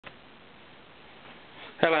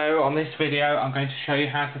Hello, on this video I'm going to show you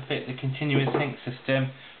how to fit the continuous ink system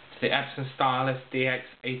to the Epson stylus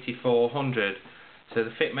DX8400. So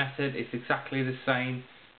the fit method is exactly the same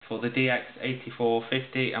for the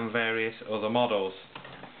DX8450 and various other models.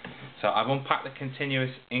 So I've unpacked the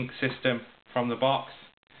continuous ink system from the box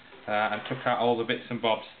and took out all the bits and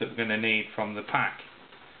bobs that we're going to need from the pack.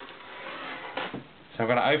 So I'm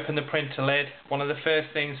going to open the printer lid. One of the first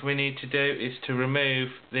things we need to do is to remove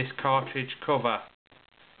this cartridge cover.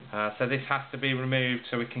 So this has to be removed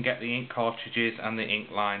so we can get the ink cartridges and the ink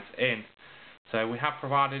lines in. So we have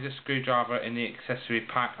provided a screwdriver in the accessory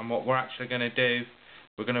pack, and what we're actually going to do,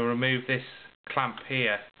 we're going to remove this clamp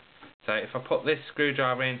here. So if I put this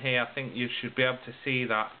screwdriver in here, I think you should be able to see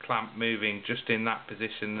that clamp moving just in that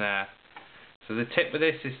position there. So the tip with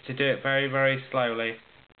this is to do it very, very slowly,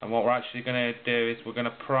 and what we're actually going to do is we're going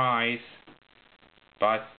to prise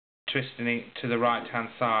by twisting it to the right hand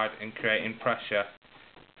side and creating pressure.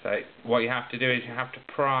 So what you have to do is you have to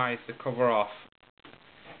prise the cover off.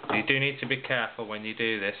 So you do need to be careful when you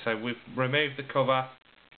do this. So we've removed the cover,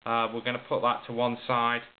 we're going to put that to one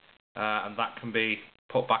side, and that can be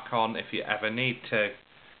put back on if you ever need to.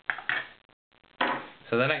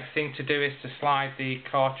 So the next thing to do is to slide the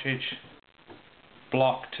cartridge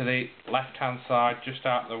block to the left hand side, just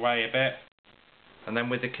out of the way a bit, and then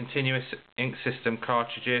with the continuous ink system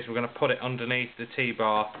cartridges we're going to put it underneath the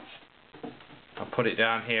T-bar. I'll put it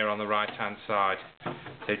down here on the right hand side.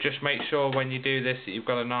 So just make sure when you do this that you've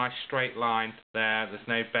got a nice straight line there, there's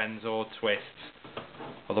no bends or twists,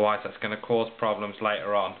 otherwise that's going to cause problems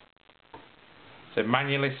later on. So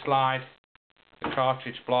manually slide the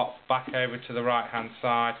cartridge block back over to the right hand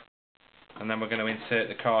side, and then we're going to insert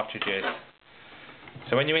the cartridges.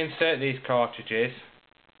 So when you insert these cartridges,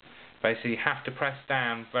 basically you have to press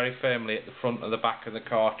down very firmly at the front of the back of the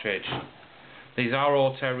cartridge. These are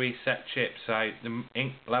auto reset chips, so the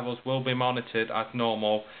ink levels will be monitored as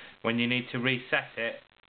normal. When you need to reset it,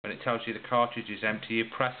 when it tells you the cartridge is empty, you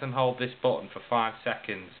press and hold this button for 5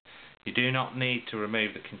 seconds. You do not need to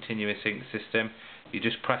remove the continuous ink system, you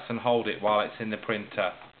just press and hold it while it's in the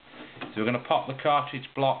printer. So we're going to pop the cartridge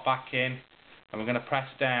block back in, and we're going to press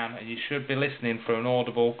down, and you should be listening for an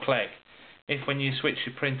audible click. If when you switch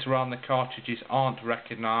your printer on the cartridges aren't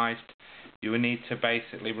recognised, you will need to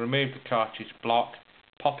basically remove the cartridge block,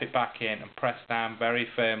 pop it back in and press down very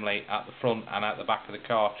firmly at the front and at the back of the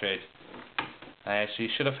cartridge. So you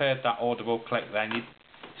should have heard that audible click then.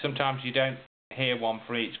 Sometimes you don't hear one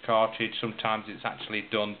for each cartridge, sometimes it's actually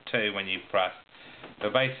done two when you press.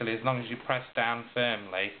 But basically as long as you press down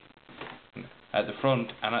firmly at the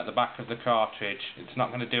front and at the back of the cartridge, it's not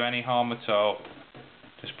going to do any harm at all.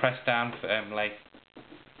 Just press down firmly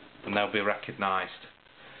and they'll be recognised.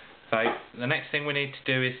 So the next thing we need to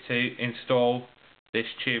do is to install this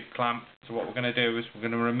tube clamp. So what we're going to do is we're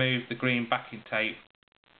going to remove the green backing tape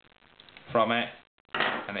from it,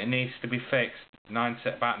 and it needs to be fixed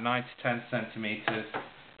about 9 to 10 centimetres.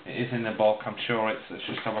 It is in the book, I'm sure it's, let's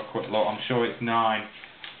just have a quick look, I'm sure it's 9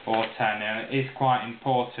 or 10, and it is quite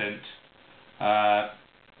important that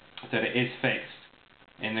it is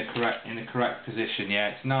fixed in the correct position.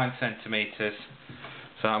 Yeah, it's 9 centimetres,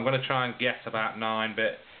 so I'm going to try and guess about 9,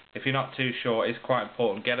 but if you're not too sure, it's quite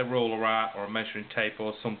important. Get a ruler out or a measuring tape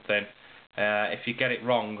or something. If you get it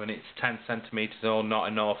wrong and it's 10 centimetres or not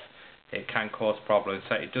enough, it can cause problems.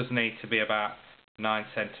 So it does need to be about 9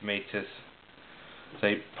 centimetres. So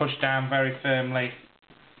you push down very firmly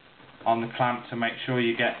on the clamp to make sure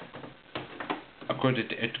you get a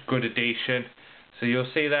good adhesion. So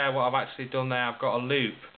you'll see there what I've actually done there. I've got a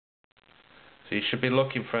loop. So you should be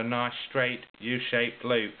looking for a nice straight U-shaped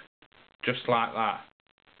loop, just like that.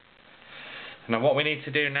 Now what we need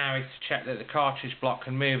to do now is to check that the cartridge block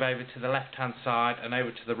can move over to the left hand side and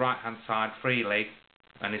over to the right hand side freely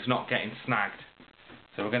and is not getting snagged.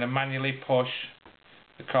 So we're going to manually push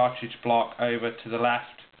the cartridge block over to the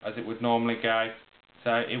left as it would normally go.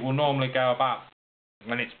 So it will normally go about,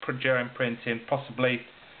 when it's during printing, probably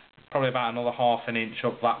about another ½ an inch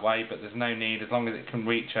up that way, but there's no need. As long as it can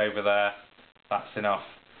reach over there, that's enough.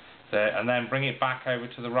 So, and then bring it back over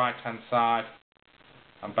to the right hand side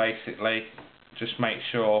and basically just make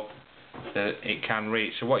sure that it can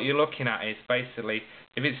reach. So what you're looking at is basically,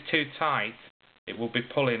 if it's too tight, it will be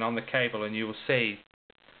pulling on the cable and you will see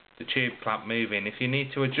the tube clamp moving. If you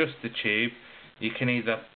need to adjust the tube, you can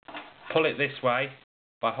either pull it this way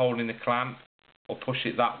by holding the clamp or push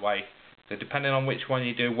it that way. So depending on which one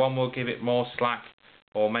you do, one will give it more slack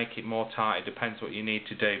or make it more tight. It depends what you need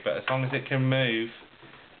to do, but as long as it can move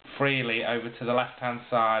freely over to the left hand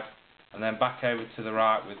side and then back over to the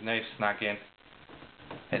right with no snagging,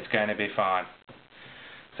 it's going to be fine.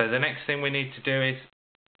 So the next thing we need to do is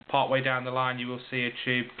part way down the line you will see a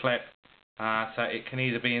tube clip, so it can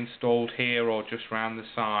either be installed here or just round the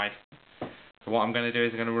side. So what I'm going to do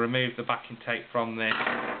is I'm going to remove the backing tape from this,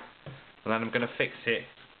 and then I'm going to fix it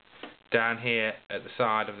down here at the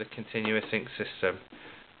side of the continuous ink system,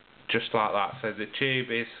 just like that. So the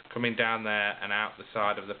tube is coming down there and out the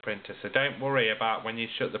side of the printer, so don't worry about when you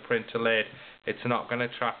shut the printer lid, it's not going to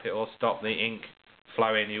trap it or stop the ink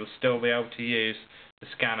flowing. You'll still be able to use the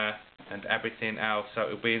scanner and everything else, so it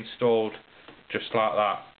will be installed just like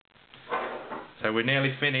that. So we're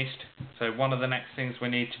nearly finished. So one of the next things we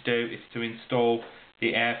need to do is to install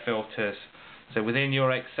the air filters. So within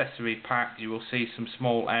your accessory pack you will see some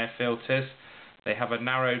small air filters. They have a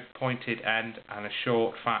narrow pointed end and a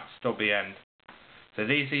short fat stubby end. So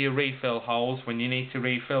these are your refill holes. When you need to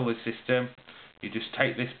refill the system, you just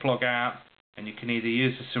take this plug out, and you can either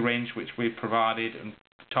use a syringe, which we've provided, and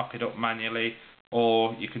top it up manually,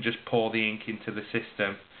 or you can just pour the ink into the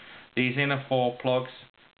system. These inner 4 plugs,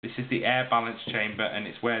 this is the air balance chamber, and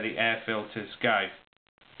it's where the air filters go.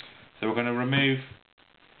 So we're going to remove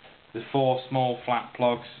the 4 small flat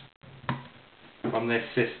plugs from this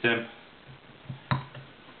system.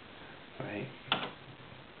 3,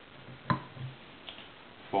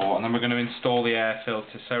 4, and then we're going to install the air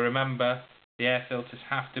filter. So remember, the air filters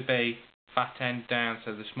have to be fat end down,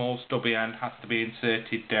 so the small stubby end has to be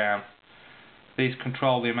inserted down. These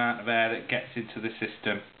control the amount of air that gets into the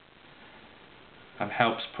system and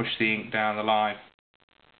helps push the ink down the line.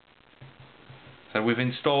 So we've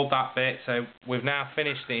installed that bit, so we've now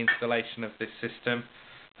finished the installation of this system.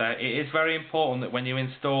 It is very important that when you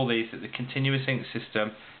install these, that the continuous ink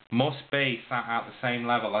system must be sat at the same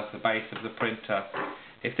level as the base of the printer.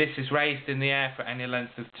 If this is raised in the air for any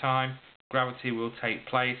length of time, gravity will take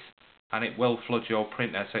place and it will flood your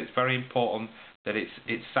printer. So it's very important that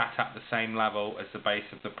it's sat at the same level as the base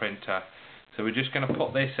of the printer. So we're just going to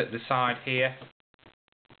put this at the side here,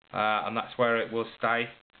 and that's where it will stay.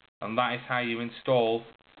 And that is how you install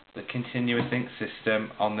the continuous ink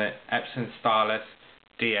system on the Epson Stylus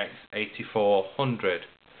DX8400.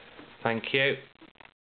 Thank you.